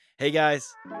Hey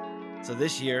guys, so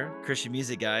this year, Christian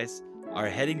Music Guys are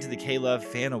heading to the K-Love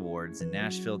Fan Awards in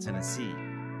Nashville, Tennessee.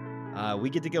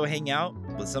 We get to go hang out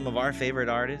with some of our favorite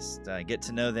artists, get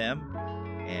to know them,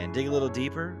 and dig a little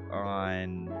deeper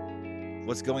on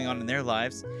what's going on in their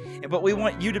lives. But we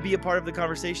want you to be a part of the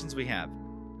conversations we have.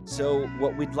 So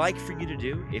what we'd like for you to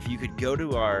do, if you could go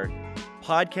to our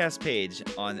podcast page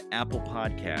on Apple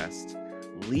Podcast,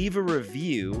 leave a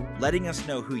review letting us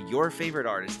know who your favorite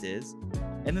artist is,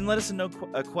 and then let us know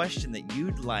a question that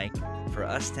you'd like for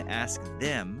us to ask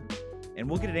them, and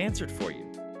we'll get it answered for you.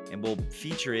 And we'll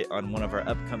feature it on one of our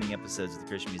upcoming episodes of the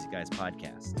Christian Music Guys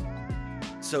podcast.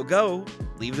 So go,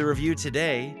 leave the review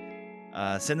today.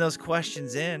 Send those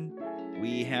questions in.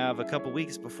 We have a couple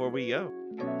weeks before we go.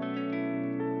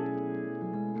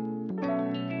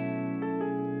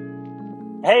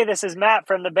 Hey, this is Matt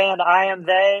from the band I Am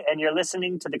They, and you're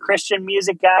listening to the Christian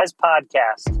Music Guys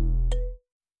podcast.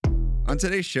 On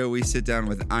today's show, we sit down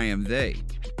with I Am They,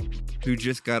 who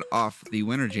just got off the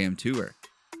Winter Jam tour.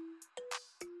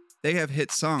 They have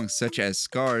hit songs such as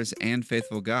Scars and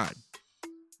Faithful God.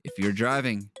 If you're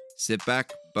driving, sit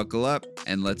back, buckle up,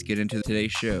 and let's get into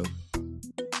today's show.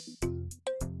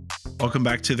 Welcome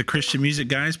back to the Christian Music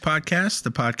Guys podcast,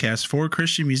 the podcast for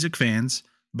Christian music fans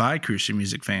by Christian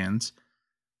music fans.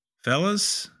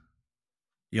 Fellas,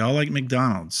 y'all like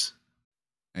McDonald's?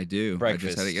 I do. Breakfast. I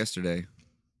just had it yesterday.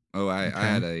 Oh, I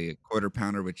had a quarter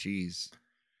pounder with cheese.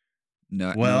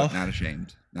 No, not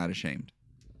ashamed. Not ashamed.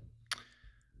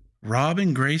 Rob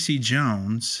and Gracie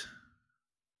Jones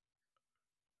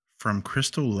from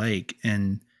Crystal Lake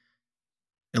in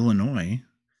Illinois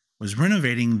was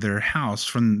renovating their house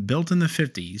built in the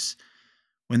 50s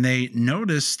when they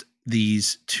noticed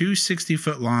these two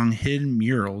 60-foot long hidden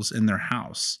murals in their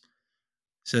house.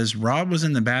 It says Rob was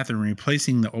in the bathroom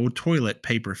replacing the old toilet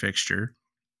paper fixture.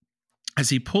 As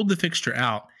he pulled the fixture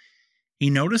out, he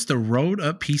noticed a rolled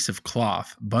up piece of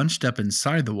cloth bunched up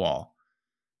inside the wall.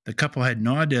 The couple had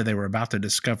no idea they were about to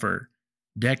discover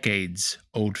decades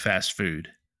old fast food.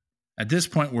 At this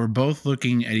point, we're both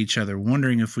looking at each other,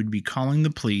 wondering if we'd be calling the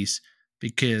police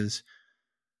because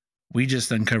we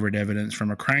just uncovered evidence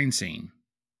from a crime scene.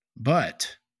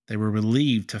 But they were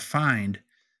relieved to find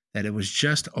that it was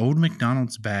just old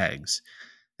McDonald's bags.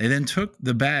 They then took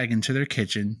the bag into their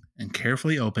kitchen and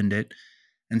carefully opened it.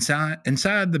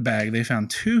 Inside the bag, they found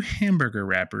 2 hamburger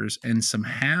wrappers and some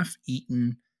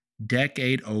half-eaten,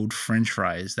 decade-old French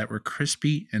fries that were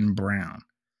crispy and brown.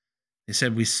 They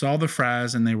said, we saw the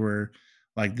fries and they were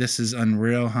like, this is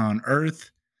unreal. How on earth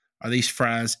are these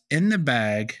fries in the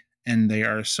bag and they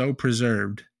are so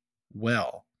preserved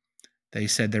well? They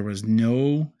said there was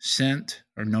no scent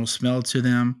or no smell to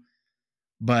them,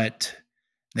 but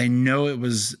they know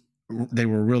they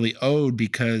were really old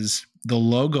because the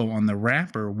logo on the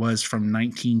wrapper was from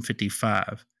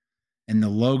 1955. And the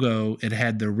logo, it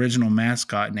had the original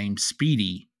mascot named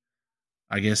Speedy.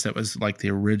 I guess that was like the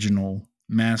original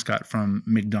mascot from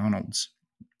McDonald's.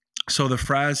 So the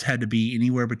fries had to be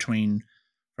anywhere between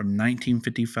from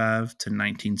 1955 to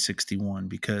 1961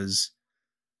 because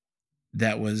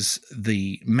that was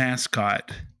the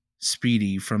mascot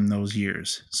Speedy from those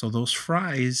years. So those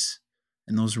fries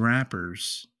and those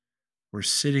wrappers were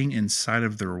sitting inside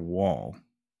of their wall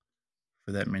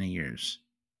for that many years.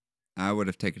 I would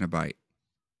have taken a bite.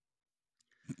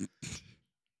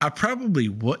 I probably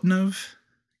wouldn't have,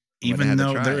 even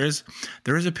though there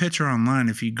is a picture online.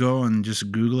 If you go and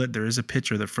just Google it, there is a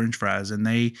picture of the French fries, and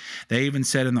they even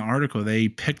said in the article they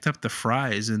picked up the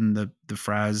fries and the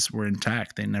fries were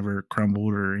intact. They never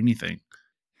crumbled or anything.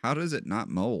 How does it not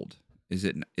mold? Is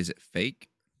it fake?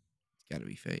 It's got to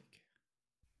be fake.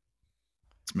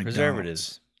 It's McDonald's.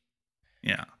 Preservatives.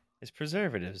 Yeah, it's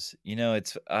preservatives. You know,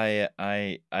 it's I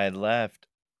left.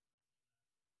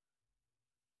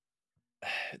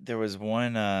 There was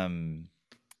one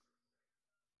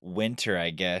winter, I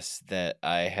guess, that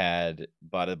I had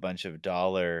bought a bunch of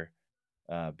dollar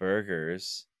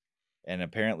burgers and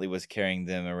apparently was carrying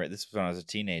them around. This was when I was a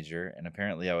teenager, and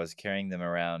apparently I was carrying them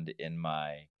around in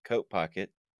my coat pocket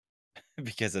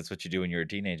because that's what you do when you're a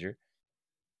teenager.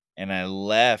 And I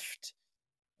left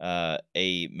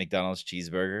a McDonald's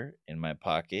cheeseburger in my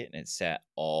pocket, and it sat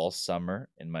all summer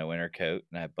in my winter coat.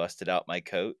 And I busted out my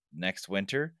coat next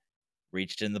winter,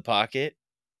 reached in the pocket.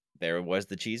 There was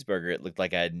the cheeseburger. It looked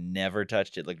like I had never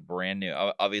touched it. It looked brand new.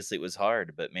 Obviously, it was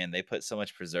hard, but man, they put so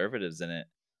much preservatives in it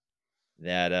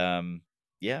that,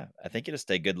 yeah, I think it'll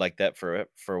stay good like that for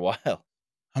a while.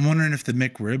 I'm wondering if the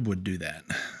McRib would do that,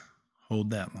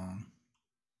 hold that long.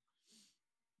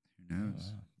 Who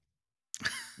knows?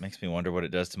 Makes me wonder what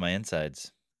it does to my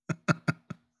insides.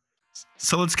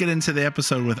 So let's get into the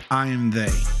episode with I Am They.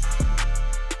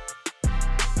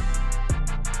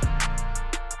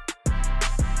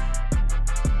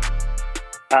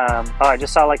 I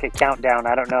just saw like a countdown.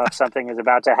 I don't know if something is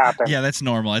about to happen. Yeah, that's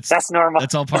normal. That's normal.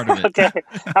 That's all part of it. Okay.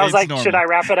 I was like, normal. should I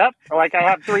wrap it up? Like, I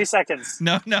have 3 seconds.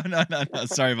 No.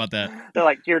 Sorry about that. They're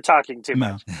like, you're talking too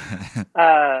much.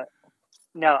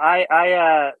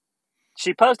 No,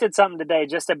 she posted something today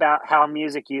just about how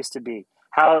music used to be,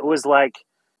 how it was like,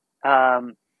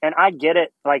 and I get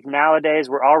it. Like nowadays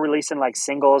we're all releasing like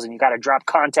singles and you got to drop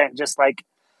content just like,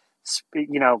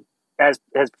 you know, as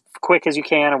quick as you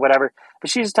can or whatever. But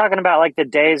she's talking about like the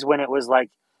days when it was like,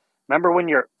 remember when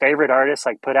your favorite artist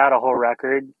like put out a whole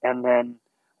record and then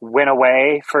went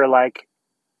away for like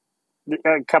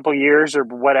a couple years or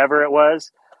whatever it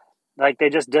was. Like they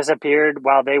just disappeared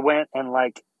while they went and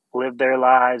like lived their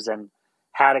lives and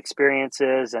had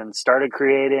experiences and started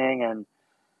creating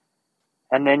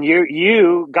and then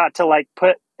you got to like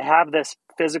have this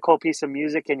physical piece of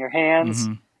music in your hands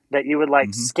that you would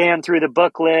like scan through the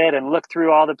booklet and look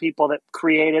through all the people that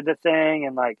created the thing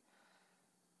and like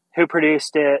who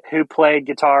produced it, who played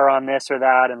guitar on this or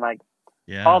that and like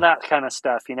all that kind of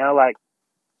stuff, you know, like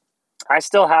I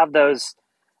still have those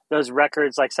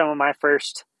records, like some of my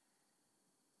first,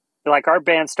 like our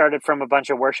band started from a bunch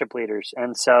of worship leaders.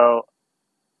 And so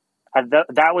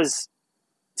that was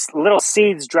little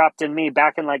seeds dropped in me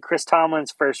back in like Chris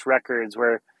Tomlin's first records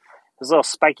where his little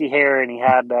spiky hair and he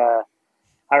had,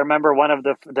 I remember one of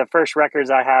the first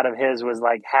records I had of his was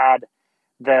like had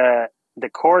the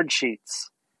chord sheets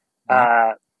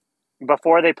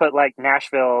before they put like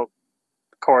Nashville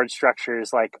chord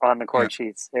structures like on the chord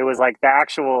sheets. It was like the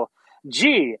actual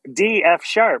G, D, F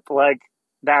sharp, like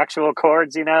the actual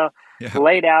chords, you know,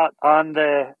 laid out on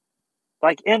the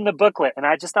like in the booklet. And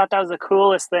I just thought that was the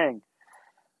coolest thing.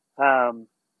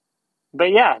 But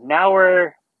yeah, now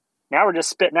we're just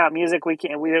spitting out music. We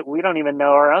don't even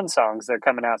know our own songs. They're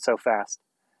coming out so fast.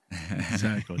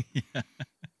 Exactly.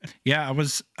 Yeah.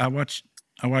 I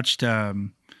watched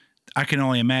I Can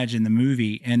Only Imagine the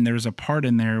movie, and there's a part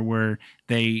in there where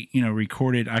they, you know,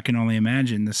 recorded I Can Only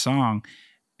Imagine the song,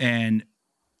 and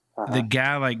the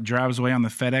guy like drives away on the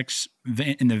FedEx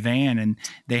in the van, and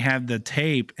they have the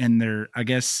tape, and I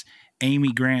guess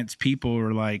Amy Grant's people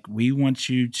are like, we want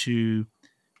you to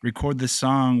record this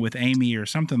song with Amy or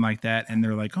something like that. And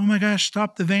they're like, oh my gosh,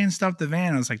 stop the van.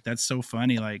 I was like, that's so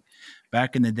funny. Like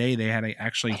back in the day, they had to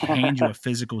actually hand you a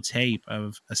physical tape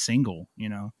of a single, you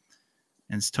know,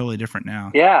 and it's totally different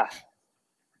now. Yeah,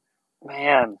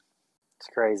 man, it's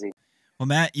crazy. Well,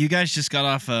 Matt, you guys just got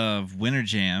off of Winter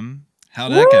Jam.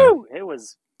 How'd that go? It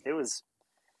was,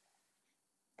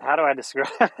 how do I describe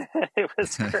it? It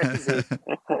was crazy.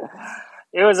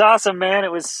 It was awesome, man.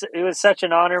 It was such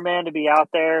an honor, man, to be out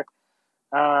there.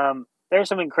 There's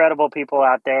some incredible people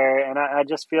out there. And I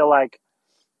just feel like,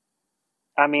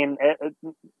 I mean,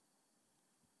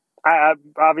 I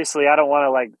obviously I don't want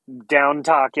to like down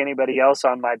talk anybody else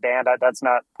on my band. That's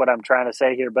not what I'm trying to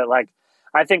say here, but like,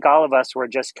 I think all of us were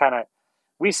just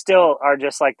we still are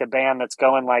just like the band that's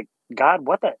going like, God,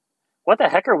 what the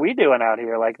heck are we doing out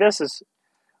here? Like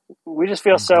we just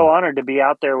feel so honored to be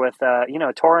out there with, you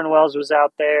know, Torrin Wells was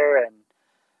out there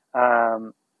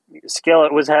and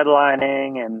Skillet was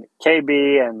headlining and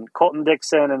KB and Colton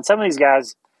Dixon and some of these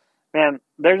guys, man,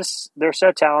 they're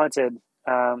so talented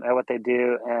at what they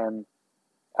do. And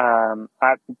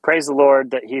I praise the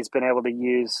Lord that he's been able to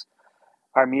use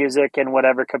our music in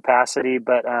whatever capacity.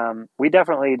 But we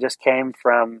definitely just came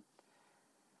from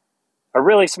a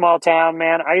really small town,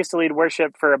 man. I used to lead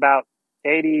worship for about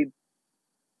 80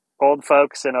 old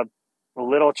folks in a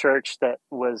little church that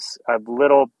was a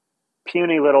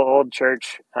puny little old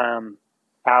church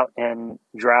out in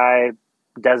dry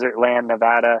desert land,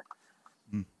 Nevada.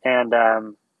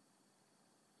 And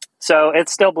so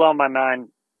it's still blowing my mind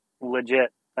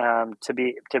legit to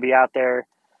be out there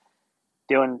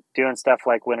doing stuff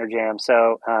like Winter Jam.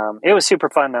 So it was super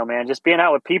fun though, man. Just being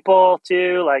out with people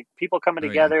too, like people coming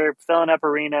together, filling up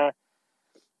arena,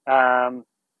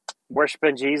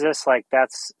 worshiping Jesus. Like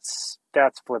that's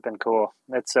flipping cool.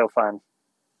 It's so fun.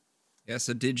 Yeah.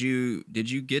 So did you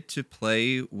get to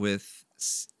play with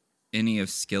any of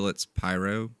Skillet's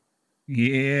pyro?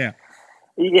 Yeah.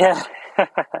 Yeah.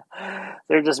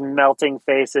 They're just melting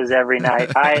faces every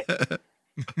night.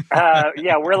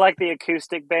 Yeah, we're like the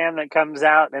acoustic band that comes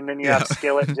out, and then you have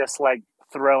Skillet just like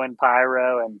throwing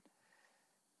pyro and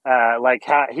like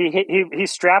how he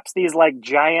straps these like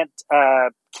giant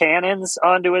cannons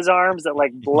onto his arms that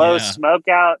like blow smoke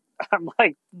out. I'm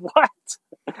like, what?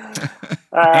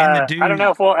 I don't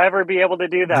know if we'll ever be able to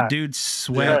do that. The dude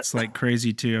sweats like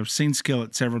crazy too. I've seen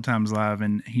Skillet several times live,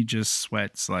 and he just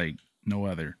sweats like no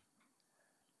other.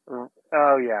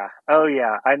 Oh yeah.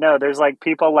 I know. There's like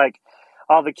people like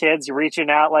all the kids reaching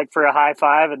out like for a high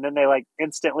five, and then they like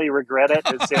instantly regret it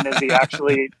as soon as he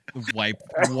actually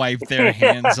wipe their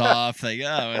hands off. Like,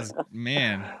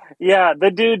 man. Yeah,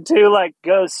 the dude too like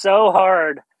goes so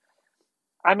hard.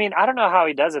 I mean, I don't know how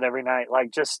he does it every night.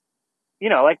 Like, just, you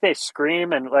know, like they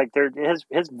scream, and like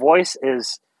his voice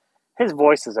is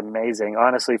amazing.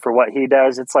 Honestly, for what he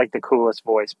does, it's like the coolest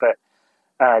voice. But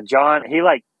John, he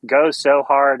like goes so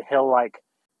hard.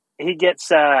 He gets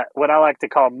what I like to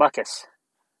call muckus.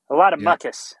 A lot of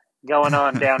muckus going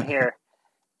on down here,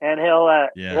 and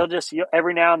he'll just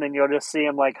every now and then you'll just see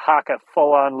him like hock a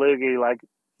full on loogie like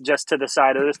just to the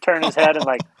side. He'll just turn his head and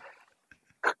like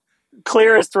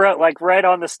clear his throat like right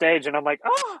on the stage, and I'm like,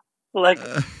 oh, like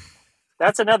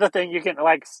that's another thing you can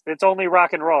like. It's only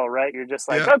rock and roll, right? You're just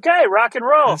like, okay, rock and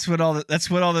roll. That's what all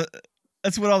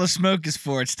the smoke is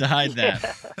for. It's to hide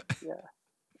that. Yeah.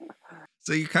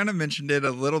 So you kind of mentioned it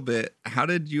a little bit. How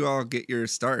did you all get your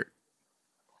start?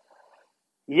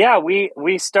 Yeah,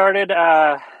 we started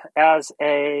as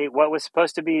what was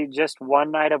supposed to be just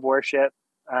one night of worship.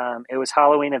 It was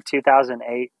Halloween of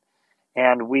 2008,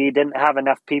 and we didn't have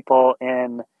enough people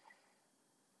in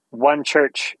one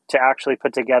church to actually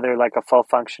put together like a full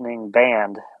functioning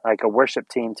band, like a worship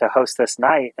team to host this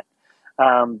night.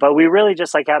 But we really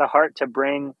just like had a heart to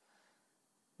bring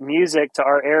music to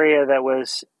our area that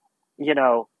was, you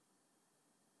know,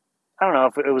 I don't know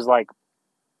if it was like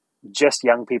just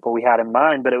young people we had in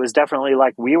mind, but it was definitely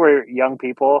like we were young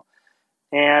people.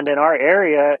 And in our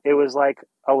area, it was like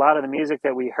a lot of the music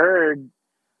that we heard,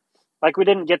 like we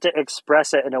didn't get to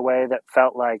express it in a way that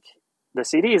felt like the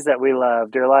CDs that we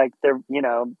loved, or like the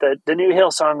new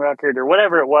Hillsong record, or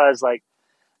whatever it was, like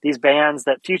these bands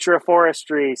that Future of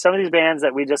Forestry, some of these bands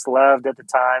that we just loved at the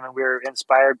time and we were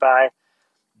inspired by.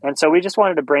 And so we just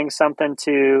wanted to bring something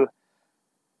to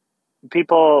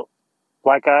people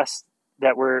like us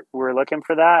that were looking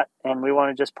for that. And we want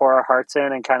to just pour our hearts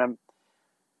in and kind of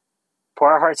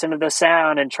pour our hearts into the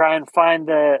sound and try and find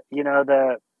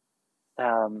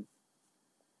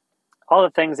all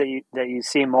the things that you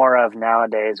see more of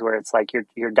nowadays, where it's like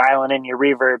you're dialing in your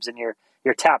reverbs and your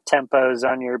tap tempos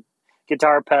on your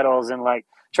guitar pedals and like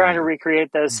trying to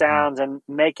recreate those sounds and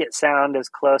make it sound as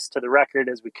close to the record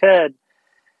as we could.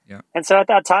 Yeah. And so at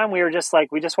that time we were just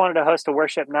like, we just wanted to host a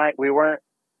worship night. We weren't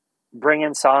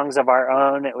bringing songs of our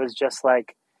own. It was just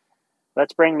like,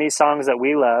 let's bring these songs that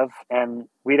we love. And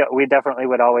we definitely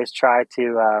would always try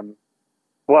to,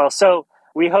 so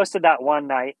we hosted that one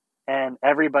night, and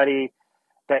everybody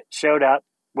that showed up,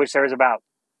 which there was about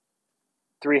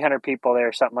 300 people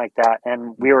there, something like that.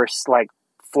 And we were like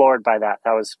floored by that.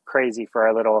 That was crazy for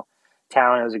our little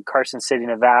town. It was in Carson City,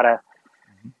 Nevada,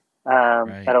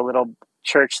 at a little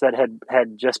church that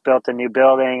had just built a new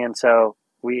building. And so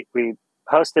we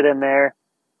hosted in there,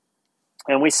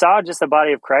 and we saw just the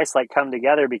body of Christ like come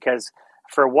together, because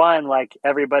for one, like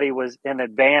everybody was in the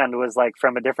band was like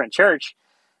from a different church.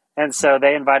 And so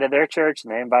they invited their church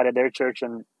and they invited their church,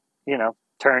 and, you know,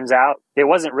 turns out it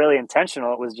wasn't really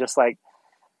intentional. It was just like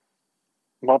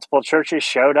multiple churches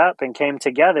showed up and came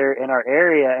together in our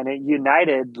area, and it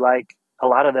united like a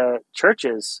lot of the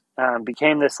churches,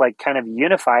 became this like kind of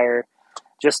unifier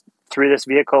just through this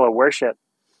vehicle of worship.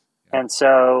 And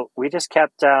so we just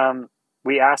kept,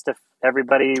 we asked if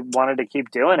everybody wanted to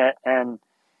keep doing it, and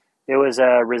it was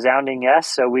a resounding yes.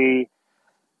 So we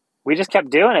just kept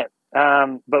doing it.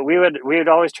 But we would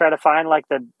always try to find like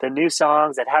the new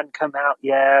songs that hadn't come out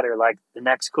yet, or like the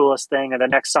next coolest thing, or the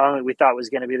next song that we thought was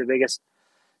going to be the biggest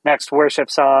next worship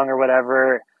song or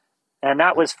whatever. And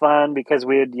that was fun, because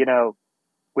we'd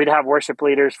have worship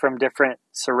leaders from different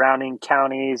surrounding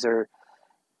counties or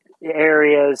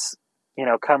areas,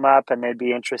 come up, and they'd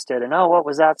be interested in, what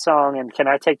was that song? And can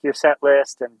I take your set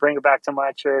list and bring it back to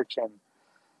my church? And,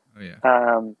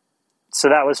 so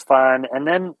that was fun. And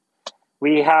then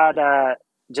we had,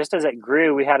 just as it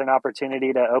grew, we had an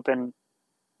opportunity to open,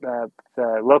 the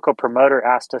local promoter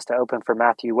asked us to open for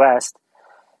Matthew West,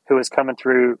 who was coming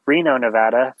through Reno,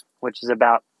 Nevada, which is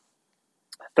about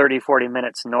 30, 40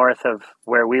 minutes north of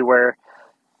where we were.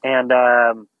 And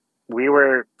we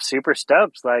were super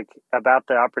stoked like about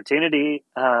the opportunity.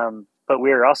 But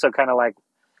we were also kind of like,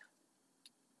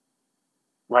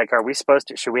 are we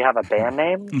should we have a band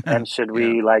name? And should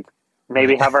we like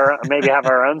maybe have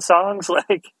our own songs?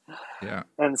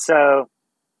 And so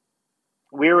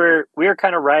we were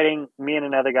kind of writing, me and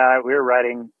another guy, we were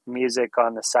writing music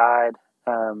on the side.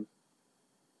 And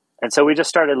so we just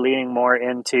started leaning more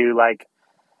into like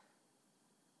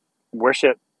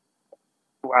worship.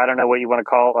 I don't know what you want to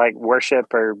call it, like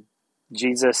worship or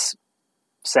Jesus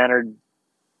centered,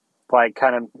 like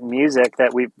kind of music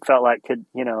that we felt like could,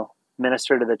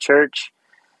 minister to the church.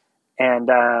 and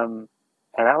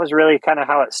that was really kind of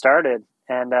how it started.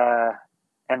 And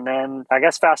then I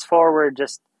guess fast forward,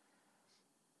 just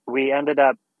we ended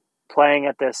up playing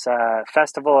at this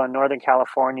festival in Northern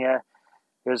California.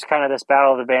 It was kind of this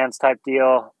battle of the bands type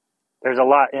deal. There's a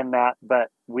lot in that, but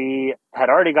we had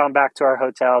already gone back to our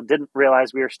hotel, didn't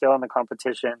realize we were still in the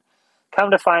competition.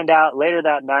 Come to find out later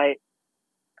that night,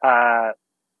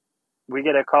 we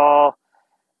get a call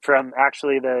from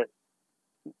actually the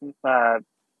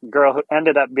girl who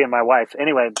ended up being my wife.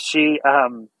 Anyway, she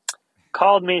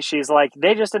called me. She's like,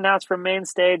 they just announced from main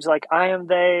stage, like, I Am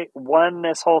They won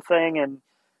this whole thing, and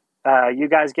you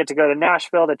guys get to go to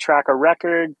Nashville to track a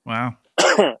record. Wow.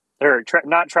 Or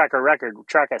not track a record,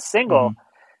 track a single.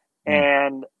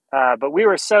 And but we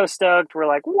were so stoked. We're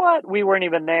like, what? We weren't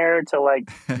even there to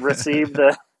like receive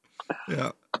the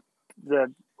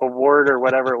the award or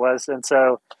whatever it was. And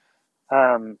so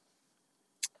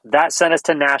that sent us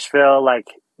to Nashville. Like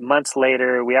months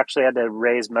later, we actually had to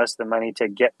raise most of the money to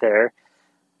get there.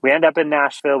 We end up in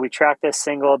Nashville. We tracked this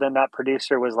single. Then that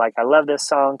producer was like, I love this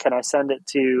song. Can I send it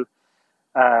to,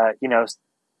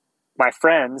 my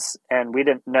friends? And we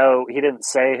didn't know, he didn't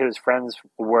say who his friends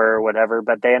were or whatever,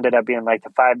 but they ended up being like the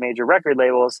 5 major record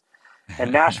labels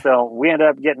in Nashville. We ended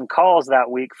up getting calls that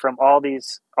week from all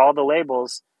the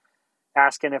labels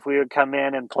asking if we would come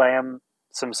in and play them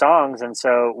some songs. And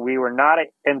so we were not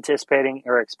anticipating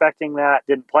or expecting that,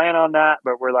 didn't plan on that,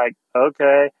 but we're like,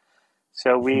 okay.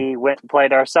 So we went and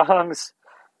played our songs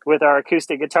with our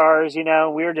acoustic guitars. We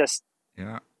were just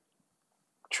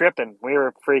tripping. We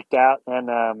were freaked out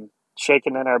and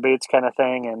shaking in our boots kind of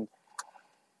thing.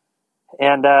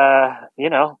 And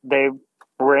they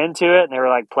were into it and they were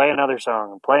like, play another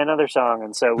song.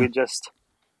 And so we just,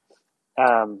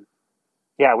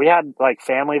 we had like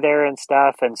family there and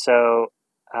stuff. And so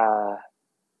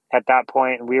at that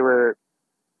point we were,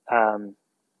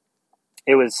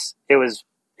 it was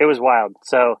wild.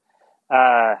 So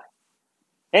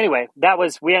anyway,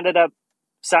 we ended up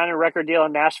signing a record deal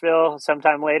in Nashville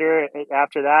sometime later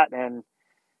after that. And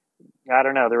I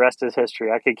don't know, the rest is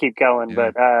history. I could keep going,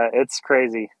 but it's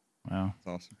crazy. Wow. That's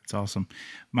awesome. It's awesome.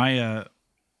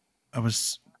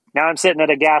 Now I'm sitting at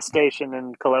a gas station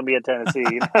in Columbia,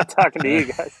 Tennessee, talking to you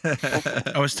guys.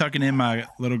 I was talking to my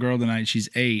little girl tonight. She's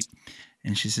 8.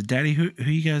 And she said, Daddy, who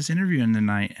you guys interviewing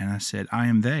tonight? And I said, I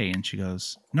Am They. And she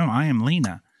goes, no, I am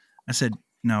Lena. I said,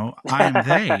 no, I am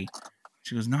they.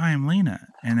 She goes, no, I am Lena.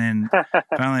 And then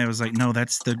finally I was like, no,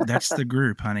 that's the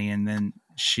group, honey. And then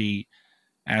she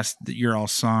asked the You're All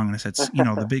song. And I said,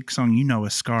 the big song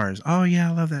is Scars. Oh yeah,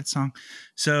 I love that song.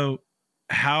 So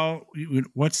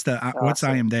what's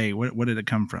I Am They? What did it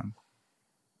come from?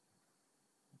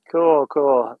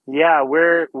 Cool. Yeah,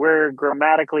 we're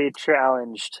grammatically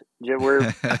challenged.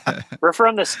 We're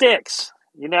from the sticks,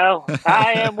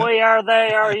 I am, we are,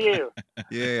 they are you.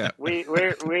 Yeah. We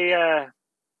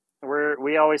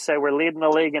always say we're leading the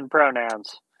league in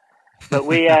pronouns, but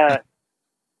I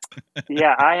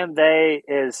Am They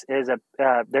is there's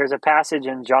a passage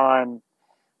in John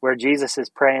where Jesus is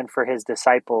praying for his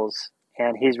disciples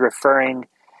and he's referring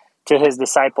to his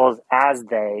disciples as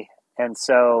they. And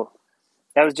so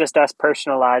that was just us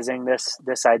personalizing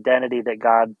this identity that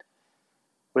God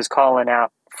was calling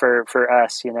out for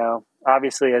us,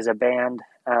 obviously as a band,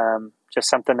 just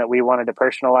something that we wanted to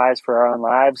personalize for our own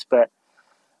lives, but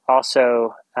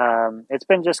also it's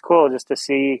been just cool just to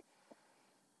see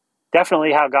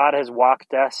definitely how God has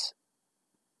walked us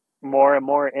more and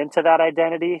more into that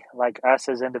identity, like us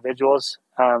as individuals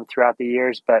throughout the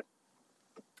years, but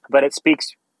it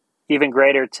speaks even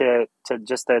greater to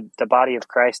just the body of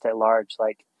Christ at large,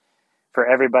 like for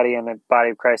everybody in the body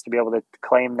of Christ to be able to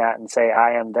claim that and say,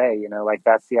 I am they, like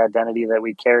that's the identity that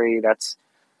we carry. That's,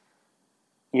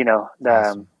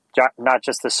 Awesome. Not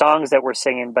just the songs that we're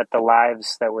singing, but the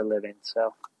lives that we're living.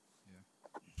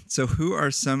 So who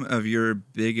are some of your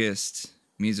biggest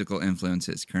musical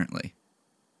influences currently?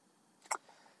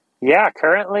 Yeah,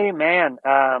 currently, man,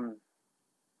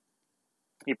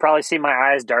 you probably see my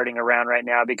eyes darting around right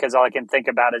now because all I can think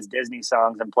about is Disney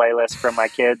songs and playlists from my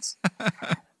kids.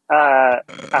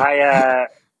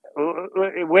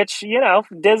 Which,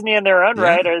 Disney in their own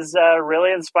right is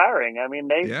really inspiring. I mean,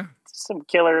 some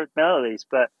killer melodies,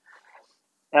 but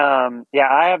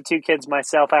I have 2 kids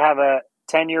myself. I have a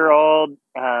 10-year-old.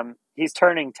 He's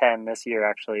turning 10 this year,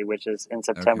 actually, which is in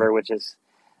September, which is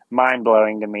mind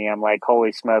blowing to me. I'm like,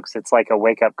 holy smokes. It's like a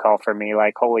wake up call for me.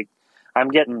 Like, I'm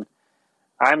getting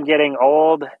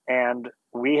old and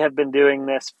we have been doing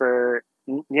this for,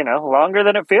 longer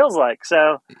than it feels like.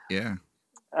 So, yeah.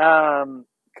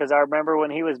 Cause I remember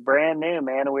when he was brand new,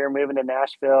 man, and we were moving to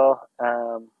Nashville,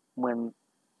 when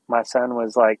my son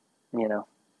was like you know,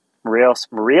 real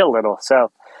little.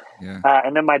 So, Yeah.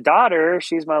 and then my daughter,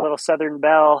 she's my little Southern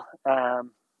belle,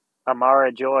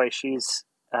 Amara Joy. She was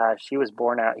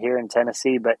born out here in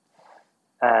Tennessee, but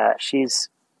she's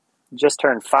just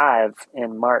turned 5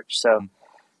 in March. So,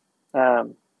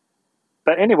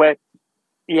 but anyway,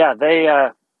 yeah, they.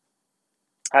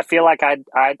 I feel like I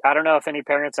don't know if any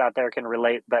parents out there can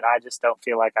relate, but I just don't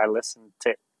feel like I listen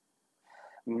to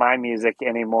my music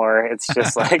anymore. It's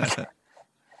just like,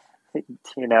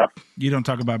 you know. You don't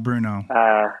talk about Bruno.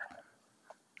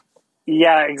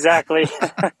 Yeah, exactly.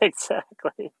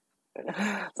 Exactly.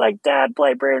 It's like, Dad,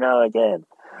 play Bruno again.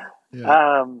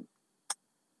 Yeah.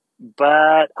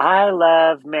 But I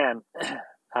love, man,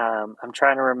 I'm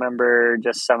trying to remember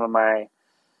just some of my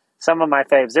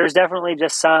faves. There's definitely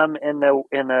just some in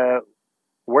the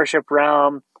worship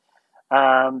realm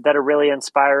that are really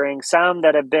inspiring. Some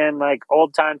that have been like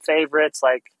old time favorites,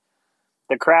 like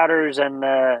the Crowders and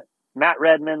the Matt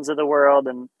Redmans of the world,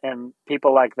 and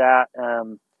people like that.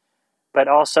 But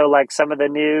also like some of the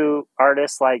new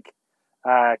artists, like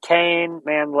Kane.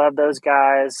 Man, love those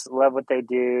guys. Love what they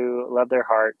do. Love their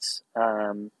hearts.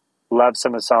 Love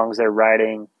some of the songs they're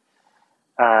writing.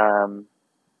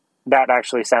 That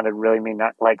actually sounded really mean,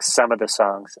 not like some of the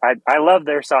songs. I love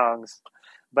their songs,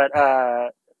 but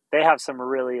they have some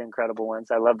really incredible ones.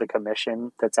 I love the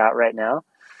Commission that's out right now.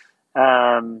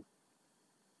 And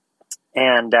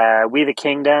We the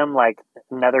Kingdom, like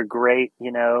another great,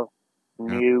 new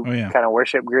kind of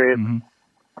worship group.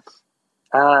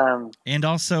 Mm-hmm. And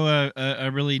also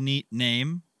a really neat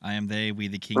name. I Am They, We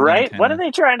the Kingdom. Right? Kinda... What are they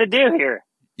trying to do here?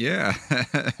 Yeah.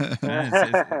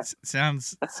 it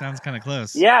sounds kind of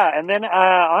close. Yeah. And then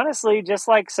honestly, just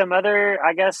like some other,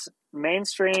 I guess,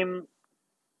 mainstream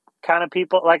kind of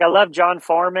people. Like I love John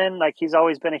Foreman. Like he's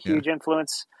always been a huge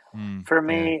influence for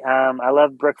me. Yeah. I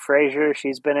love Brooke Fraser.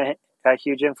 She's been a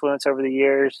huge influence over the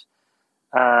years.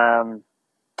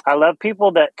 I love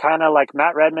people that kind of like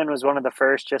Matt Redman was one of the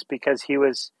first, just because he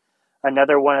was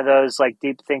another one of those like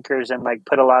deep thinkers and like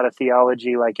put a lot of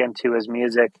theology like into his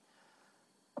music.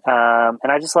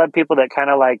 And I just love people that kind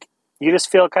of like, you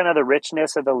just feel kind of the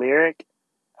richness of the lyric.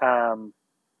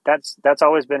 That's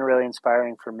always been really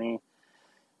inspiring for me.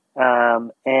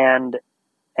 And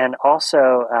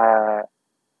also,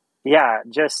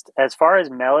 just as far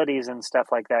as melodies and stuff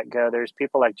like that go, there's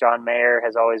people like John Mayer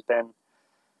has always been,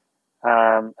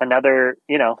 another,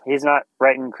 he's not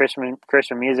writing Christian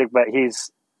music, but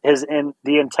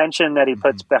the intention that he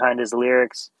puts behind his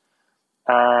lyrics,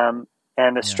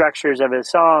 and the structures of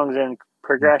his songs and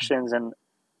progressions and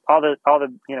all the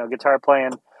guitar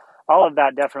playing, all of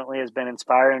that definitely has been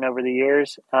inspiring over the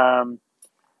years. There's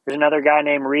another guy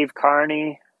named Reeve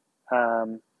Carney,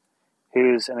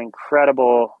 who's an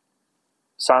incredible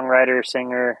songwriter,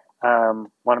 singer,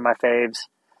 one of my faves.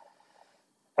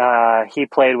 He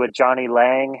played with Johnny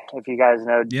Lang. If you guys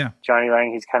know Johnny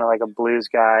Lang, he's kind of like a blues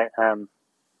guy.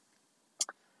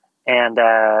 And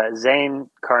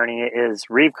Zane Carney is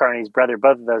Reeve Carney's brother.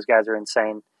 Both of those guys are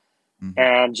insane. Mm-hmm.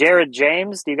 And Jared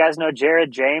James, do you guys know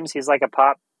Jared James? He's like a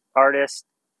pop artist.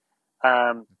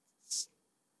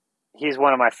 He's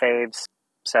one of my faves.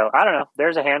 So I don't know.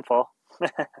 There's a handful.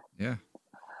 Yeah.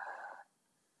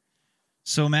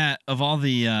 So Matt, of all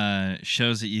the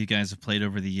shows that you guys have played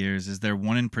over the years, is there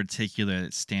one in particular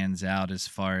that stands out as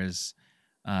far as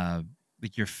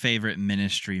like your favorite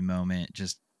ministry moment?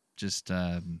 Just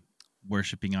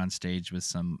worshiping on stage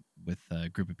with a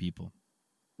group of people.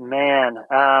 Man,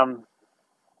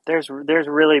 there's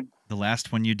really the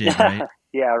last one you did, right?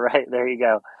 Yeah, right. There you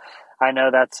go. I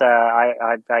know that's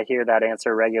I hear that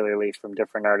answer regularly from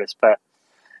different artists, but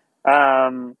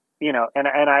and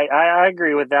I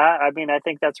agree with that. I mean, I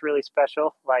think that's really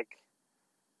special. Like,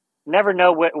 never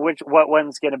know what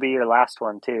one's going to be your last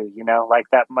one too. Like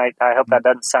that might. I hope that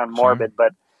doesn't sound morbid,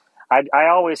 but I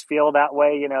always feel that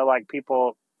way. Like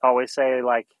people always say,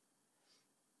 like,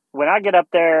 when I get up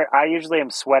there, I usually am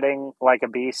sweating like a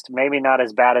beast. Maybe not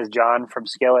as bad as John from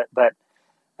Skillet, but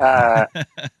I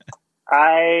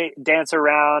dance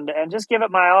around and just give it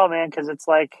my all, man. Because it's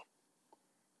like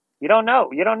you don't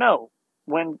know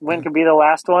when could be the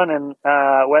last one, and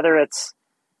whether it's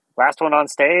last one on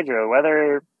stage or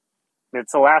whether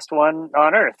it's the last one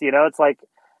on earth. It's like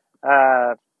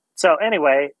so.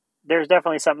 Anyway, there's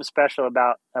definitely something special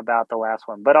about the last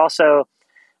one, but also,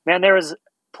 man, there was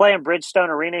playing Bridgestone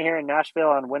Arena here in Nashville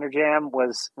on Winter Jam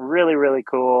was really, really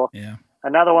cool. Yeah.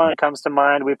 Another one that comes to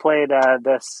mind, we played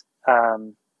this.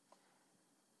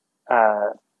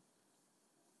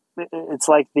 It's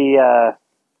like the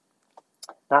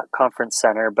not conference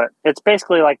center, but it's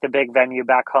basically like the big venue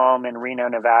back home in Reno,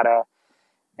 Nevada.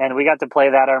 And we got to play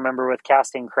that, I remember, with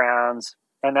Casting Crowns.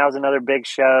 And that was another big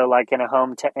show, like in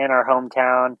our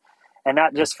hometown. And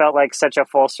that just felt like such a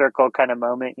full circle kind of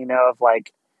moment, you know, of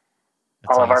like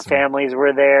That's all of our awesome. families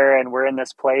were there and we're in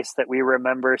this place that we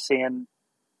remember seeing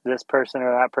this person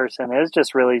or that person. It was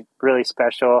just really, really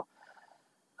special.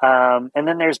 And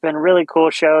then there's been really cool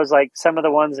shows, like some of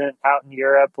the ones out in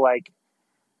Europe, like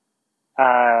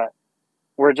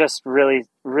were just really,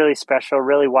 really special,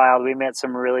 really wild. We met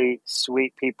some really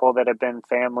sweet people that have been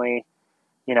family,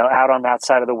 you know, out on that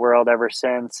side of the world ever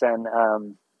since. And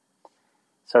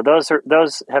so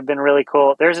those have been really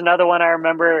cool. There's another one I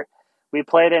remember. We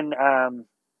played in I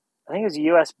think it was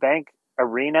US Bank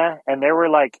Arena, and there were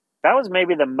like, that was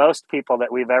maybe the most people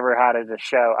that we've ever had at a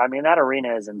show. I mean, that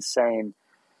arena is insane.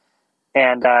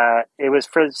 And it was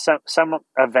for some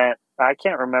event. I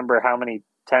can't remember how many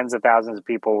tens of thousands of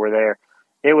people were there.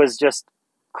 It was just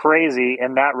crazy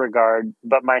in that regard.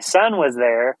 But my son was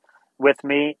there with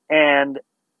me, and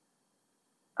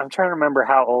I'm trying to remember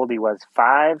how old he was,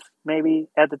 5 maybe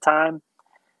at the time.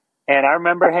 And I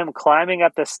remember him climbing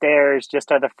up the stairs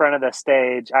just at the front of the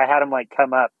stage. I had him like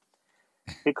come up.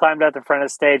 He climbed up the front of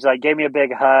the stage, like gave me a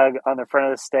big hug on the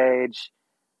front of the stage,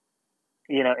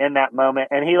 you know, in that moment.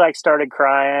 And he like started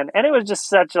crying. And it was just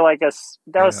such a, like that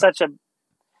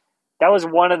was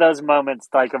one of those moments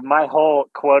like of my whole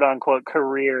quote unquote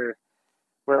career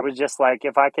where it was just like,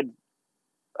 if I could,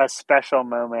 a special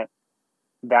moment,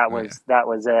 that was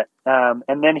it.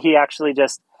 And then he actually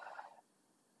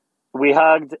we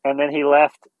hugged, and then he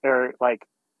left, or like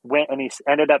went, and he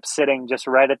ended up sitting just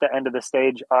right at the end of the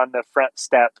stage on the front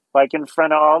step, like in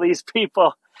front of all these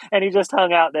people. And he just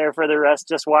hung out there for the rest,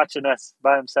 just watching us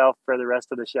by himself for the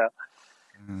rest of the show.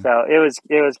 Mm-hmm. So it was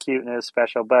cute and it was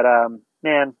special. But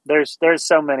man, there's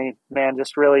so many, man,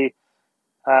 just really,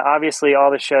 obviously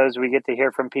all the shows we get to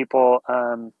hear from people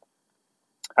of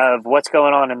what's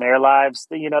going on in their lives.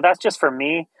 You know, that's just for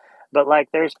me, but like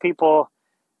there's people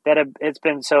that it's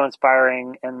been so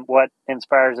inspiring. And what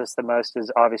inspires us the most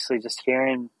is obviously just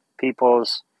hearing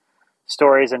people's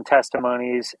stories and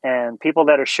testimonies, and people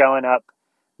that are showing up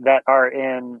that are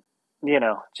in, you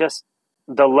know, just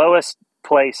the lowest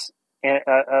place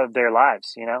of their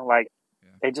lives, you know, like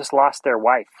they just lost their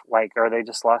wife, like, or they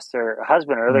just lost their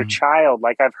husband or their child.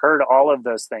 Like I've heard all of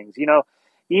those things, you know,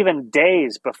 even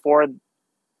days before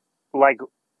like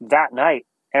that night,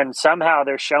 and somehow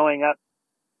they're showing up.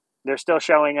 They're still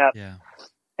showing up,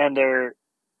 and they're,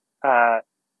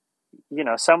 you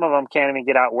know, some of them can't even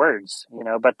get out words, you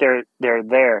know, but they're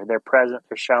there, they're present,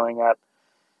 they're showing up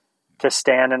to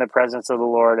stand in the presence of the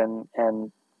Lord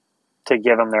and to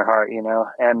give them their heart, you know,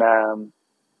 and,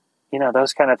 you know,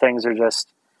 those kind of things are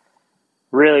just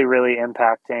really, really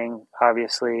impacting,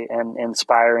 obviously, and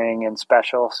inspiring and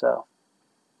special. So.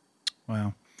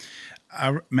 Wow.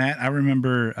 Matt, I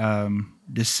remember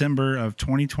December of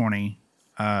 2020,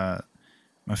 my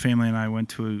family and I went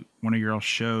to one of your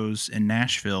shows in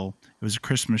Nashville. It was a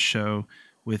Christmas show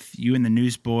with you and the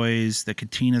Newsboys. The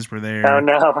Katinas were there. Oh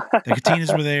no, the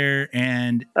Katinas were there,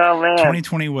 and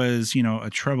 2020 was, you know, a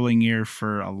troubling year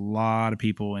for a lot of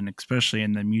people, and especially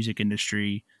in the music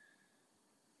industry.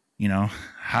 You know,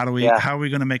 how are we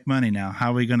going to make money now? How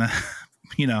are we going to,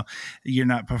 you know, you're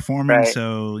not performing,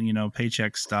 so, you know,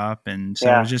 paychecks stop, and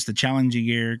so it was just a challenging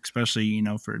year, especially, you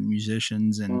know, for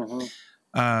musicians. And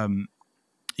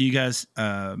you guys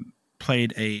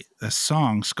played a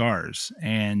song, Scars,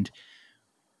 and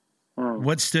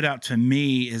what stood out to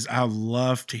me is I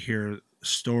love to hear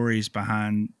stories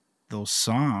behind those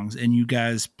songs, and you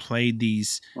guys played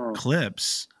these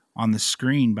clips on the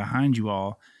screen behind you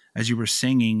all as you were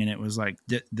singing, and it was like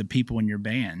the people in your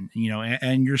band, you know,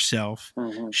 and yourself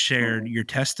shared your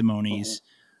testimonies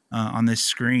on this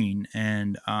screen,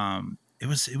 and it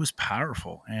was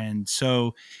powerful. And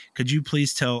so could you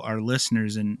please tell our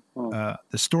listeners and the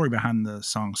story behind the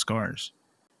song Scars?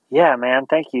 Yeah, man.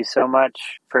 Thank you so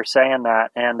much for saying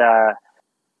that. And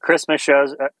Christmas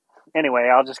shows.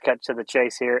 Anyway, I'll just cut to the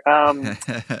chase here.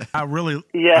 I really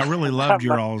loved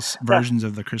your all's versions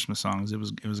of the Christmas songs. It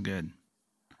was good.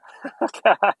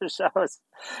 Gosh, I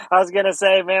was gonna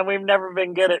say, man, we've never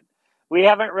been good at. We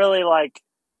haven't really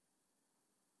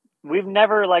we've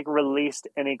never released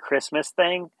any Christmas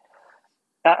thing.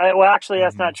 Well, actually,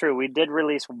 that's not true. We did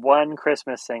release one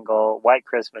Christmas single, White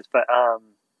Christmas, but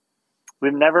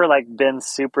we've never been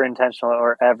super intentional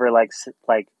or ever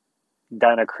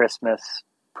done a Christmas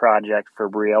project for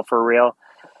real.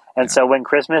 And so when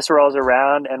Christmas rolls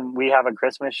around and we have a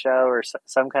Christmas show or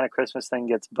some kind of Christmas thing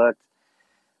gets booked,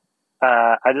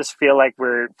 I just feel like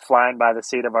we're flying by the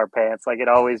seat of our pants. Like it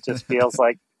always just feels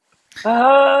like,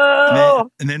 oh,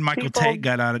 And then Michael Tate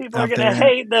got out People are there. gonna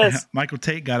hate this. Michael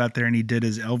Tate got out there and he did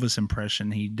his Elvis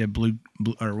impression. He did Blue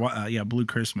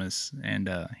Christmas, and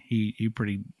he did a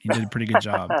pretty good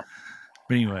job. But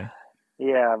anyway,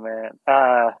 yeah,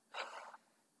 man.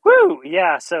 Woo!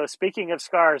 Yeah. So speaking of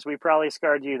scars, we probably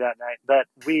scarred you that night, but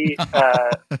we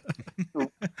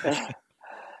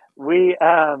we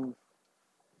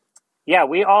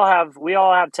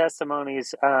all have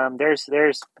testimonies.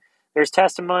 There's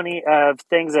testimony of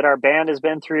things that our band has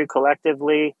been through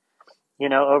collectively,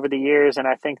 over the years, and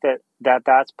I think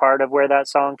that's part of where that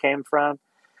song came from.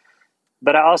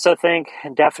 But I also think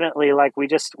definitely like we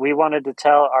wanted to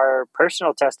tell our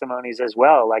personal testimonies as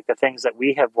well, like the things that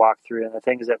we have walked through and the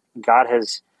things that God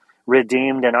has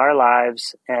redeemed in our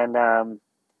lives. And I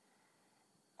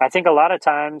think a lot of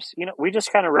times, we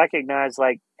just kind of recognize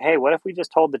like, hey, what if we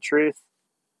just told the truth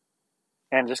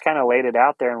and just kind of laid it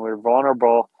out there and we're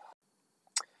vulnerable?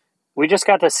 We just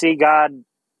got to see God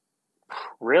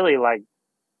really like,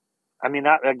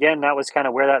 that was kind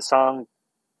of where that song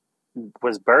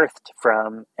was birthed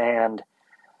from. And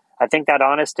I think that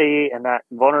honesty and that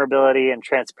vulnerability and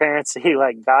transparency,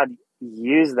 like God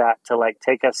used that to like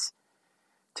take us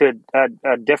to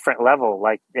a different level,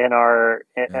 like in our,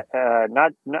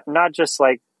 not just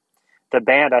like the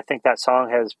band. I think that song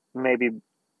has maybe,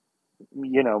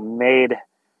 made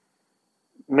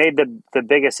the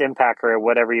biggest impact, or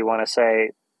whatever you want to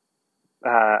say,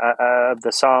 of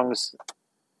the songs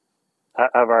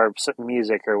of our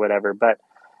music or whatever. But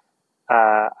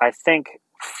I think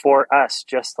for us,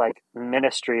 just like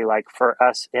ministry, like for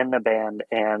us in the band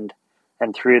and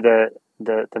through the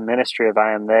ministry of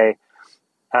I Am They,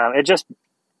 it just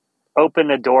opened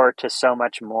the door to so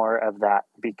much more of that,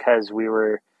 because we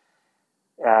were,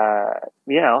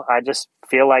 I just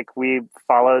feel like we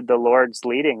followed the Lord's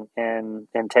leading and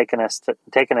taking us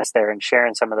there and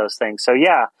sharing some of those things. So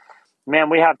yeah, man,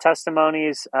 we have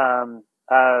testimonies of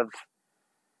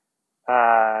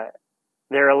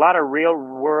there are a lot of real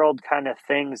world kind of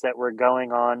things that were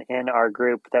going on in our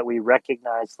group that we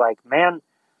recognize, like, man,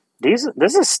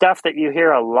 this is stuff that you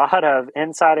hear a lot of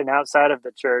inside and outside of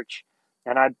the church.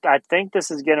 And I think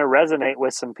this is going to resonate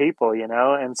with some people,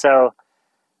 And so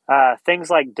things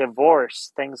like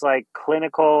divorce, things like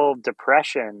clinical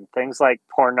depression, things like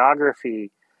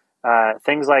pornography,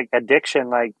 things like addiction,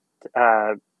 like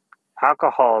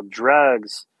alcohol,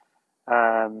 drugs.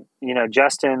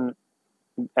 Justin,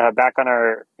 back on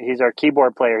he's our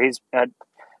keyboard player. He's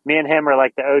me and him are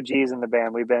like the OGs in the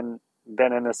band. We've been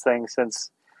in this thing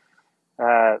since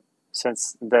the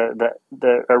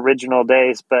original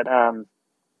days. But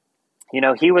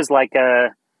he was like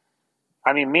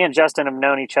me and Justin have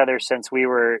known each other since we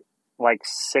were like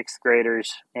sixth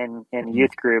graders in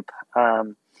youth group.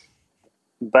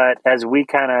 But as we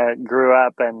kind of grew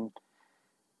up and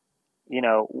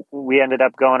we ended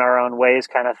up going our own ways,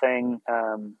 kind of thing.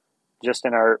 Just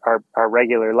in our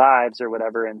regular lives or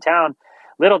whatever in town.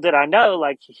 Little did I know,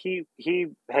 like he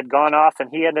had gone off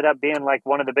and he ended up being like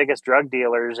one of the biggest drug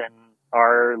dealers in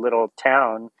our little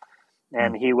town.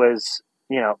 And he was,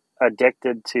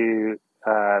 addicted to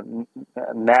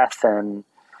meth, and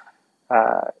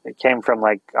it came from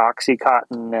like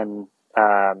Oxycontin, and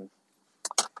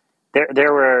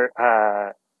there were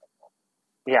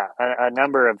a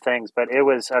number of things, but it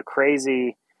was a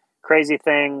crazy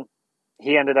thing.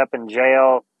 He ended up in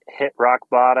jail, hit rock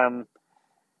bottom,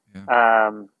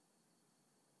 cried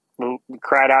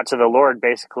out to the Lord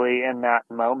basically in that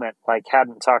moment, like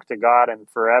hadn't talked to God in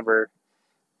forever.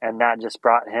 And that just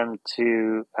brought him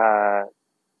to, to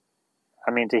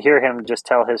hear him just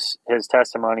tell his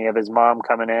testimony of his mom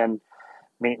coming in,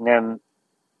 meeting him,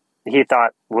 he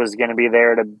thought was going to be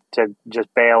there to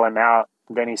just bail him out.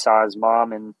 Then he saw his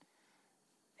mom in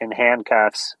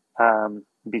handcuffs,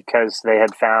 because they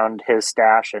had found his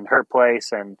stash in her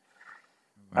place. And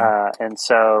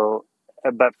so,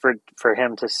 but for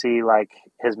him to see like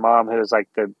his mom, who is like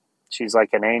she's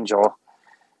like an angel,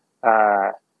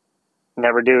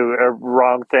 never do a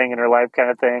wrong thing in her life kind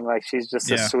of thing. Like she's just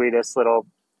the sweetest little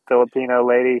Filipino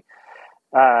lady,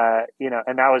 and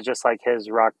that was just like his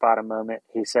rock bottom moment,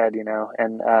 he said,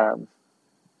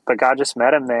 but God just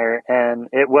met him there. And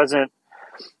it wasn't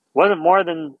more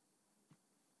than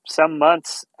some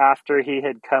months after he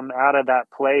had come out of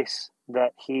that place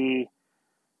that he,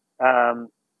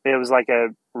 it was like a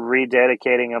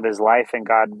rededicating of his life, and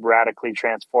God radically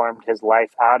transformed his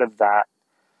life out of that.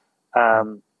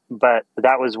 But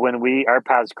that was when our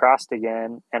paths crossed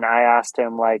again. And I asked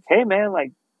him like, hey man,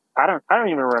 like, I don't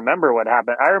even remember what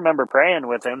happened. I remember praying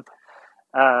with him.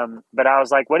 But I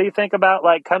was like, what do you think about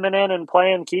like coming in and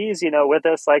playing keys, with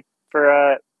us, like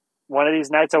for, one of these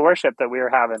nights of worship that we were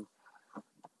having?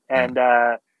 And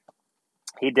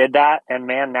he did that, and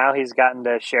man, now he's gotten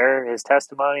to share his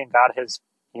testimony, and God has,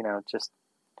 just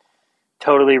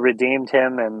totally redeemed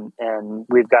him, and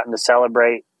we've gotten to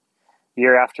celebrate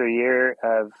year after year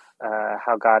of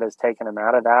how God has taken him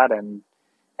out of that, and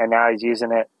now he's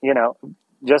using it,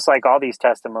 just like all these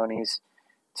testimonies,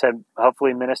 to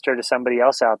hopefully minister to somebody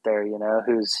else out there,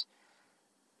 who's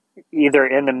either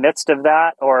in the midst of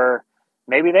that, or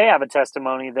maybe they have a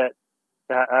testimony that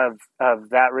of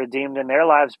that redeemed in their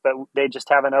lives, but they just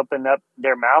haven't opened up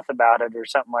their mouth about it or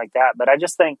something like that. But I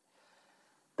just think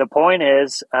the point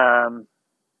is,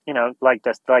 like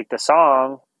the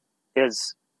song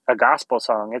is a gospel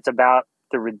song. It's about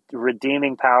the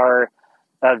redeeming power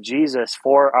of Jesus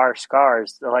for our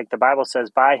scars. Like the Bible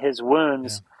says, by his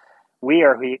wounds, we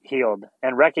are healed,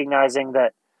 and recognizing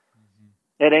that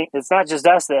it's not just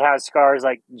us that has scars.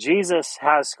 Like Jesus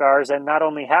has scars, and not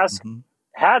only has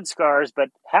had scars, but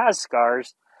has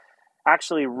scars,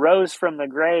 actually rose from the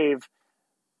grave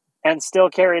and still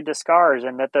carried the scars,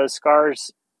 and that those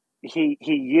scars he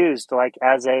used like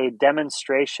as a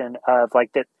demonstration of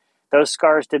like that those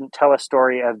scars didn't tell a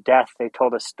story of death, they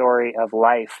told a story of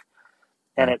life.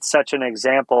 And it's such an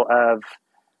example of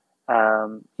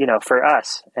for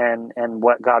us and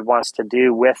what God wants to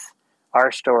do with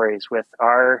our stories, with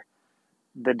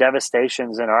the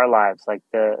devastations in our lives, like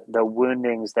the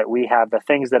woundings that we have, the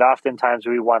things that oftentimes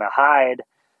we want to hide.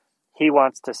 He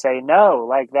wants to say, no,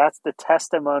 like that's the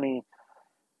testimony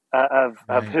of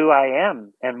who I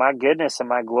am and my goodness and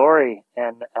my glory,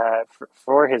 and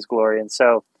for his glory. And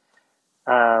so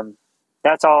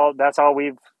that's all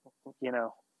we've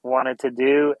wanted to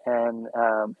do, and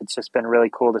it's just been really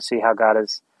cool to see how God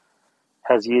has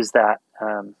used that.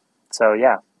 So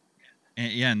yeah.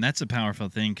 And that's a powerful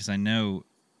thing, because I know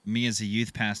me as a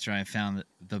youth pastor, I found that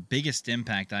the biggest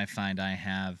impact I find I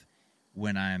have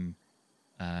when I'm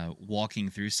walking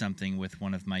through something with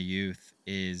one of my youth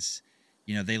is,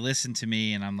 they listen to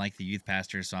me, and I'm like the youth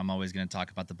pastor, so I'm always going to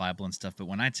talk about the Bible and stuff. But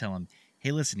when I tell them,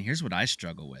 hey, listen, here's what I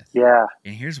struggle with. Yeah.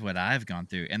 And here's what I've gone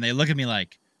through. And they look at me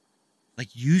like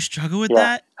you struggle with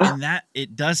that? And that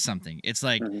it does something. It's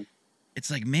like, it's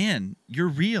like, man, you're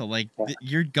real. Like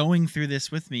you're going through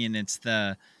this with me. And it's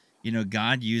the,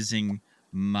 God using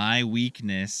my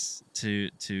weakness to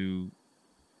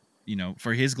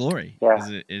for his glory.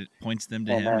 Because it points them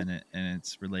to him, and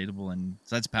it's relatable. And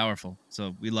so that's powerful.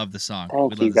 So we love the song.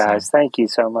 Thank you guys. Thank you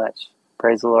so much.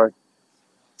 Praise the Lord.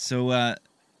 So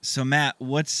Matt,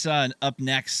 what's up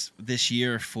next this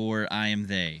year for I Am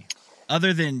They?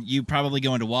 Other than you probably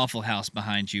going to Waffle House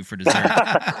behind you for dessert.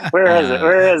 Where is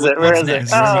it?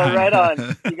 Oh, right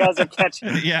on. You guys are catching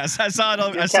it. Yes, I saw it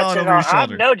over your shoulder.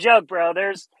 No joke, bro.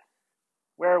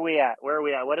 Where are we at?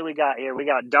 What do we got here? We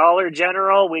got Dollar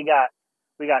General. We got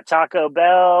Taco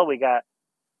Bell. We got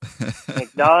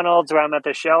McDonald's, where I'm at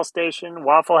the Shell station.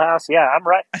 Waffle House. Yeah, I'm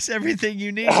right. That's everything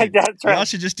you need. That's right. Y'all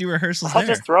should just do rehearsals I'll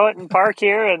just throw it in park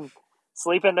here and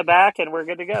sleep in the back, and we're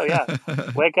good to go. Yeah.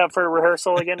 Wake up for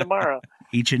rehearsal again tomorrow.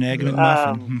 Each an egg and a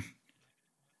muffin.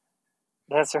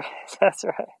 That's right.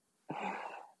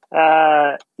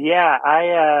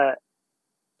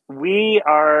 We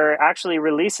are actually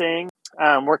releasing,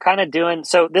 we're kind of doing,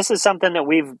 so this is something that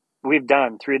we've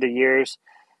done through the years.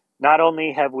 Not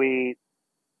only have we,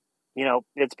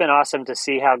 it's been awesome to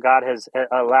see how God has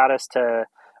allowed us to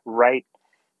write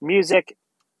music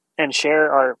and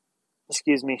share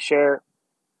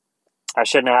I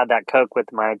shouldn't have had that Coke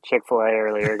with my Chick-fil-A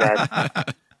earlier, guys.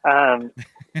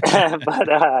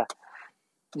 But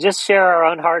just share our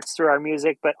own hearts through our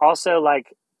music, but also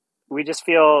like we just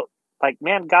feel like,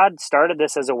 man, God started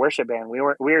this as a worship band. We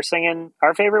were singing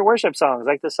our favorite worship songs,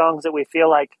 like the songs that we feel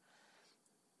like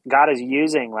God is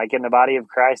using, like in the body of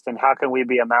Christ, and how can we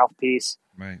be a mouthpiece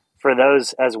for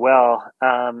those as well?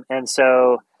 And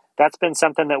so that's been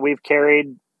something that we've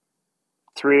carried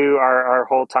through our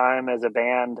whole time as a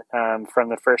band, from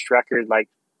the first record, like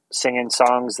singing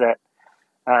songs that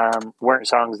weren't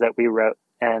songs that we wrote,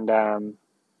 and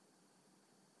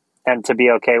to be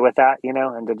okay with that,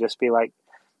 and to just be like,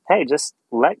 hey, just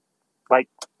live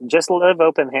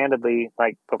open-handedly,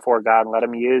 like before God, and let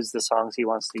him use the songs he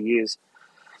wants to use.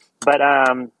 But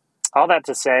all that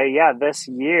to say, this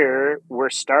year we're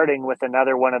starting with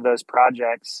another one of those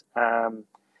projects.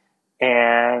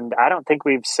 And I don't think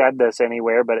we've said this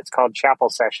anywhere, but it's called Chapel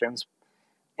Sessions.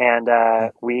 And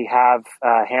we have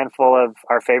a handful of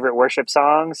our favorite worship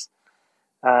songs,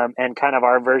 and kind of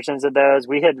our versions of those.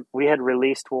 We had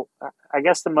released, I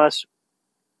guess the most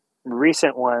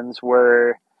recent ones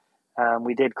were,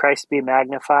 we did Christ Be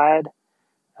Magnified,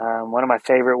 one of my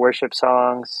favorite worship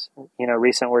songs,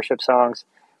 recent worship songs.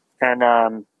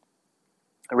 And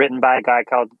written by a guy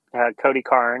called Cody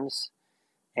Carnes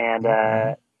and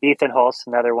Ethan Hulse,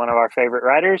 another one of our favorite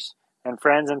writers and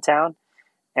friends in town.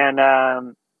 And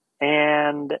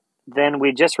then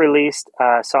we just released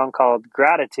a song called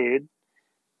Gratitude,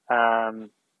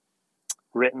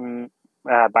 written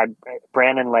by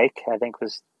Brandon Lake, I think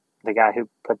was the guy who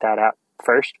put that out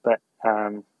first, but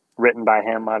written by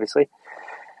him, obviously.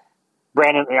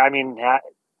 Brandon, I mean,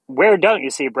 where don't you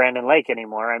see Brandon Lake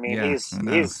anymore? I mean, he's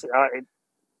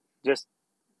just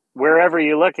wherever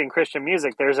you look in Christian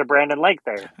music, there's a Brandon Lake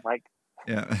there. Like,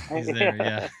 Yeah. He's there,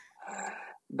 yeah.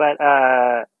 But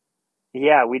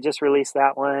we just released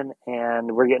that one,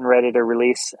 and we're getting ready to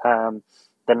release the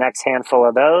next handful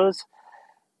of those.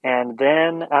 And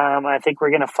then I think we're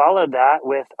going to follow that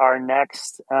with our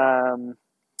next,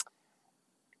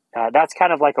 that's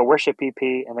kind of like a worship EP.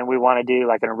 And then we want to do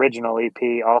like an original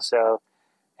EP also.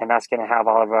 And that's going to have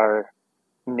all of our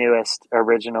newest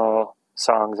original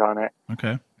songs on it.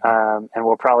 Okay. And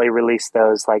we'll probably release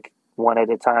those like one at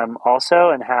a time also,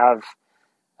 and have,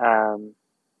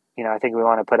 I think we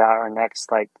want to put out our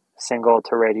next like single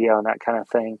to radio and that kind of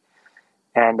thing.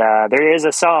 And there is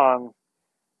a song,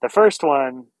 the first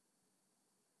one,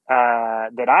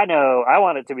 that I know I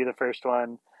want it to be the first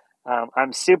one.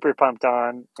 I'm super pumped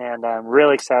on, and I'm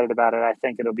really excited about it. I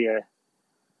think it'll be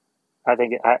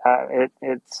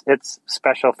it's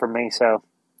special for me. So,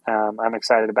 I'm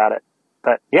excited about it,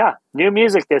 but yeah, new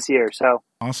music this year. So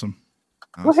Awesome.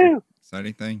 woohoo.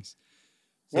 Exciting things.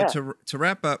 So Yeah. to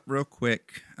wrap up real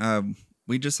quick,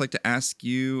 we'd just like to ask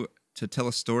you to tell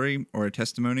a story or a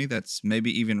testimony that's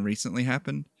maybe even recently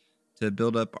happened to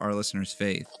build up our listeners'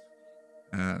 faith.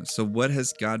 So what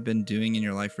has God been doing in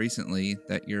your life recently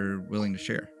that you're willing to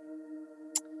share?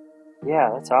 Yeah,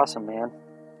 that's awesome, man.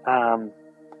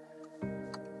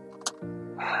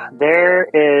 There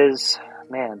is,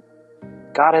 man,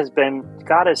 God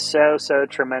is so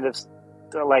tremendous.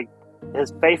 Like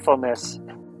his faithfulness.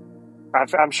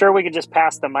 I'm sure we could just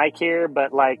pass the mic here,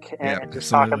 but like, and just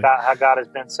talk about how God has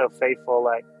been so faithful,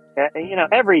 like,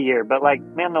 every year, but like,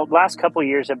 man, the last couple of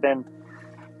years have been,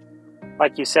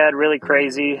 like you said, really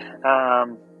crazy.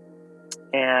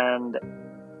 And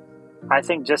I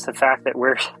think just the fact that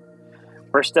we're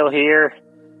still here,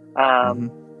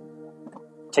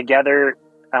 together,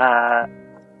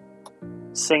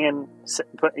 singing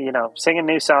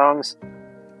new songs,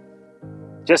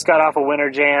 just got off a Winter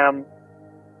Jam.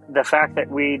 The fact that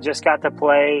we just got to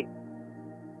play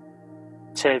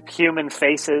to human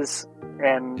faces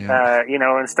and,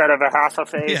 instead of a half a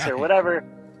face or whatever,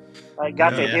 I got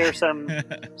to hear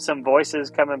some voices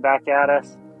coming back at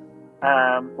us.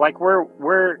 Like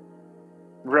we're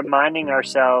reminding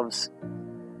ourselves,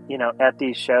 at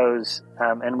these shows,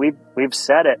 and we've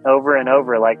said it over and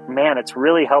over, like, man, it's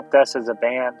really helped us as a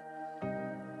band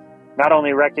not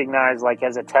only recognize, like,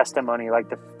 as a testimony, like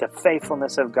the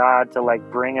faithfulness of God to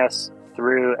like bring us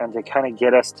through and to kind of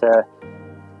get us to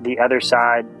the other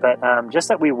side, but just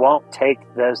that we won't take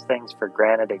those things for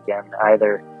granted again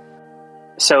either.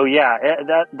 So yeah,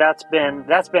 that's been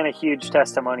a huge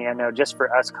testimony, I know, just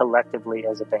for us collectively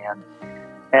as a band.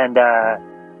 And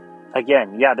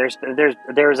again, yeah, there's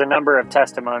a number of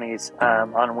testimonies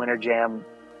on Winter Jam,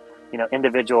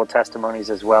 individual testimonies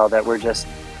as well, that were just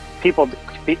people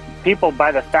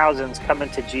by the thousands coming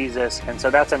to Jesus. And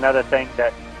so that's another thing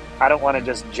that I don't want to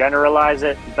just generalize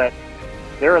it, but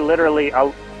there are literally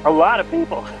a lot of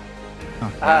people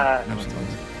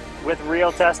with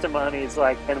real testimonies,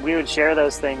 like, and we would share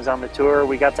those things on the tour.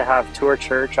 We got to have tour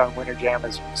church on Winter Jam.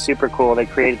 Is super cool. They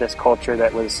created this culture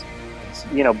that was,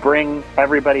 bring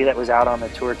everybody that was out on the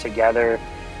tour together.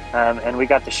 And we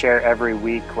got to share every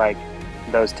week, like,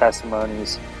 those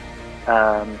testimonies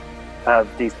of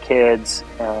these kids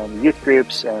and youth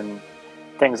groups and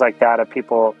things like that, of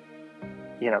people,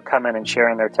 coming and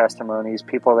sharing their testimonies,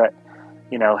 people that,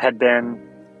 had been,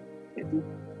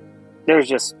 there's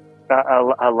just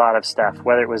a lot of stuff,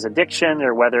 whether it was addiction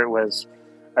or whether it was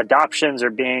adoptions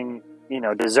or being,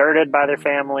 deserted by their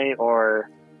family or,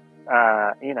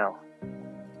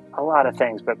 a lot of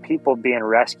things, but people being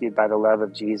rescued by the love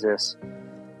of Jesus.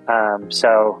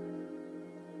 So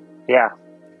yeah,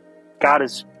 God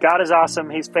is awesome.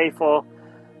 He's faithful.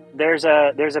 There's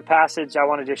a passage I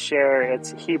want to just share.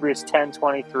 It's Hebrews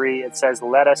 10:23. It says,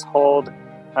 "Let us hold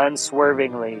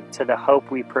unswervingly to the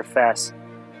hope we profess,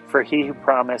 for he who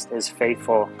promised is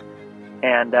faithful."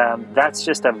 And that's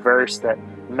just a verse that,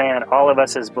 man, all of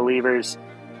us as believers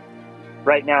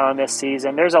right now in this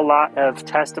season, there's a lot of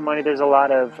testimony. There's a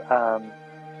lot of,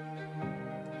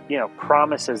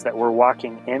 promises that we're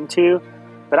walking into.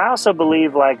 But I also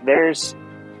believe, like, there's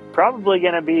probably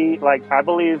going to be, like, I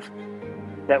believe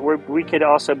that we could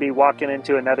also be walking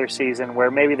into another season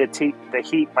where maybe the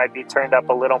heat might be turned up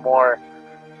a little more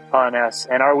on us.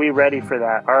 And are we ready for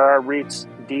that? Are our roots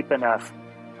deep enough?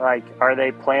 Like, are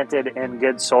they planted in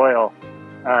good soil?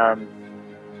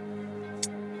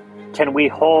 Can we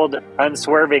hold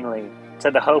unswervingly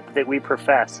to the hope that we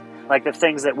profess? Like the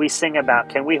things that we sing about,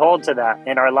 can we hold to that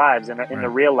in our lives, in the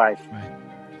real life?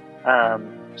 Right.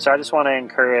 So I just want to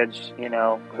encourage,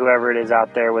 whoever it is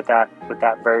out there with that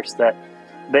verse, that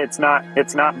it's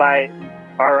not by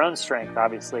our own strength.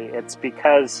 Obviously, it's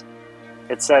because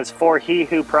it says, "For he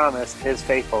who promised is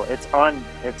faithful." It's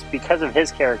because of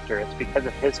his character. It's because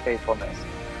of his faithfulness.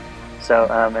 So,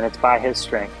 and it's by his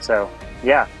strength. So,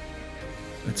 yeah.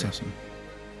 That's awesome.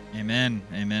 Amen.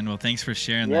 Well, thanks for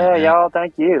sharing that. Yeah, Matt. y'all.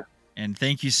 Thank you. And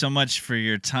thank you so much for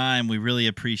your time. We really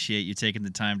appreciate you taking the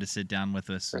time to sit down with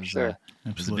us. For sure.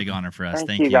 It was a big honor for us.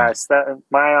 Thank you guys.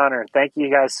 My honor. Thank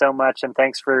you guys so much, and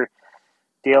thanks for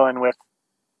dealing with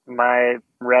my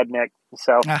redneck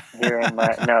self here in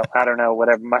my I don't know,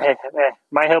 whatever,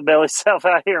 my hillbilly self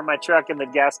out here in my truck in the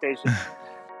gas station.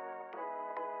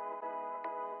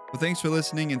 Well, thanks for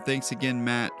listening, and thanks again,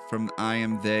 Matt from I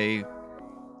Am They.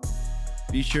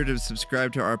 Be sure to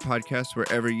subscribe to our podcast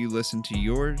wherever you listen to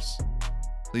yours.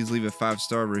 Please leave a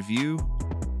 5-star review.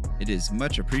 It is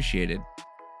much appreciated.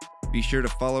 Be sure to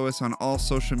follow us on all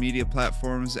social media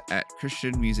platforms at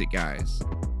Christian Music Guys.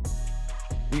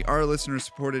 We are a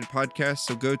listener-supported podcast,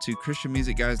 so go to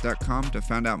christianmusicguys.com to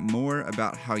find out more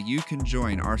about how you can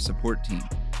join our support team.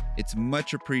 It's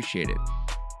much appreciated.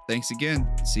 Thanks again.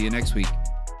 See you next week.